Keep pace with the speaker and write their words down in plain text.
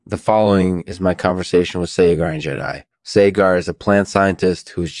The following is my conversation with Saagar Enjeti. Saagar is a plant scientist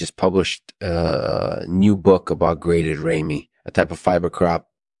who's just published a new book about graded Ramie, a type of fiber crop.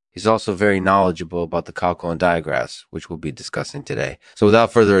 He's also very knowledgeable about the Coucal and Diagraphs, which we'll be discussing today. So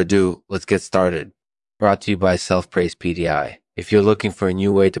without further ado, let's get started. Brought to you by Self-Praise PDI. If you're looking for a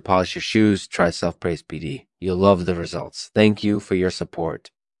new way to polish your shoes, try Self-Praise PD. You'll love the results. Thank you for your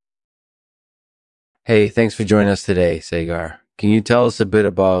support. Hey, thanks for joining us today, Saagar. Can you tell us a bit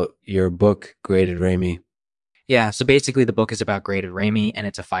about your book, Graded Ramie? Yeah, so basically the book is about graded Ramie, and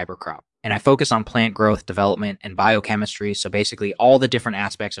it's a fiber crop. And I focus on plant growth, development, and biochemistry, so basically all the different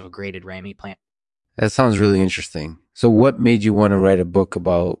aspects of a graded Ramie plant. That sounds really interesting. So what made you want to write a book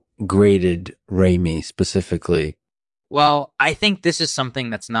about graded Ramie specifically? Well, I think this is something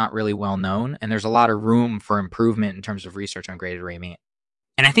that's not really well known, and there's a lot of room for improvement in terms of research on graded Ramie.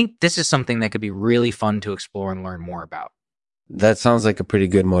 And I think this is something that could be really fun to explore and learn more about. That sounds like a pretty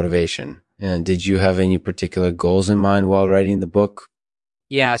good motivation. And did you have any particular goals in mind while writing the book?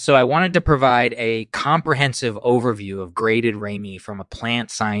 Yeah, so I wanted to provide a comprehensive overview of graded Ramie from a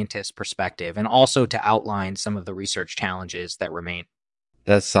plant scientist perspective, and also to outline some of the research challenges that remain.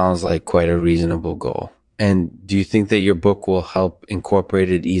 That sounds like quite a reasonable goal. And do you think that your book will help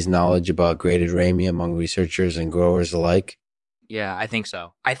incorporated ease knowledge about graded Ramie among researchers and growers alike? Yeah, I think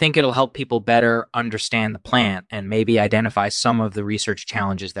so. I think it'll help people better understand the plant and maybe identify some of the research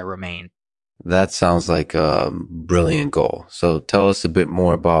challenges that remain. That sounds like a brilliant goal. So tell us a bit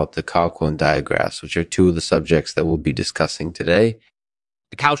more about the Coucal and Diagraphs, which are two of the subjects that we'll be discussing today.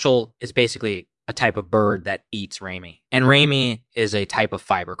 The coucal is basically a type of bird that eats Ramie, and Ramie is a type of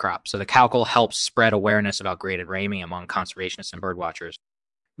fiber crop. So the coucal helps spread awareness about graded Ramie among conservationists and bird watchers.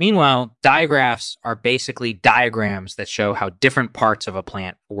 Meanwhile, diagraphs are basically diagrams that show how different parts of a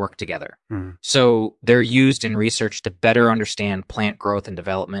plant work together. So they're used in research to better understand plant growth and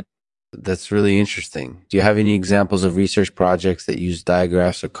development. That's really interesting. Do you have any examples of research projects that use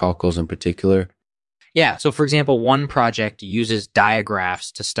diagraphs or coucals in particular? Yeah, so for example, one project uses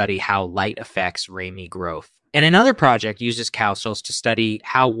diagraphs to study how light affects Ramie growth. And another project uses coucals to study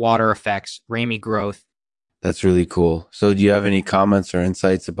how water affects Ramie growth. That's really cool. So do you have any comments or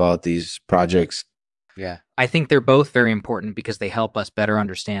insights about these projects? Yeah, I think they're both very important because they help us better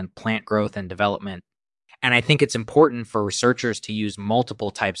understand plant growth and development. And I think it's important for researchers to use multiple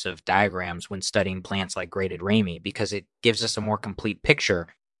types of diagrams when studying plants like graded Ramie because it gives us a more complete picture.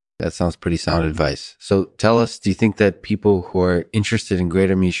 That sounds pretty sound advice. So tell us, do you think that people who are interested in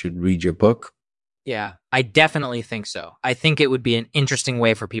graded Ramie should read your book? Yeah, I definitely think so. I think it would be an interesting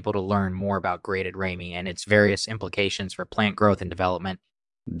way for people to learn more about graded Ramie and its various implications for plant growth and development.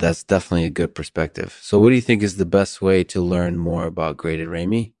 That's definitely a good perspective. So what do you think is the best way to learn more about graded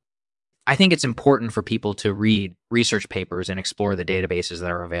Ramie? I think it's important for people to read research papers and explore the databases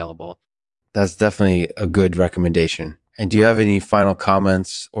that are available. That's definitely a good recommendation. And do you have any final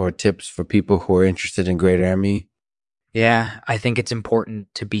comments or tips for people who are interested in graded Ramie? Yeah, I think it's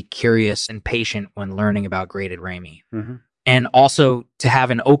important to be curious and patient when learning about graded Ramie. And also to have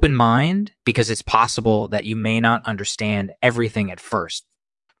an open mind because it's possible that you may not understand everything at first.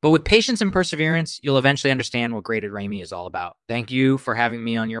 But with patience and perseverance, you'll eventually understand what graded Ramie is all about. Thank you for having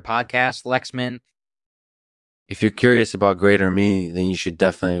me on your podcast, Lexman. If you're curious about graded Ramie, then you should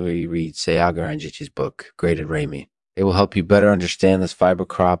definitely read Saagar Enjeti's book, Graded Ramie. It will help you better understand this fiber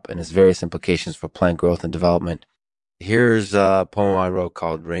crop and its various implications for plant growth and development. Here's a poem I wrote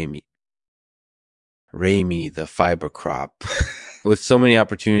called Ramie. Ramie, the fiber crop. With so many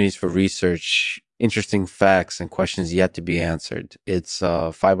opportunities for research, interesting facts, and questions yet to be answered, it's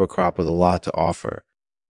a fiber crop with a lot to offer.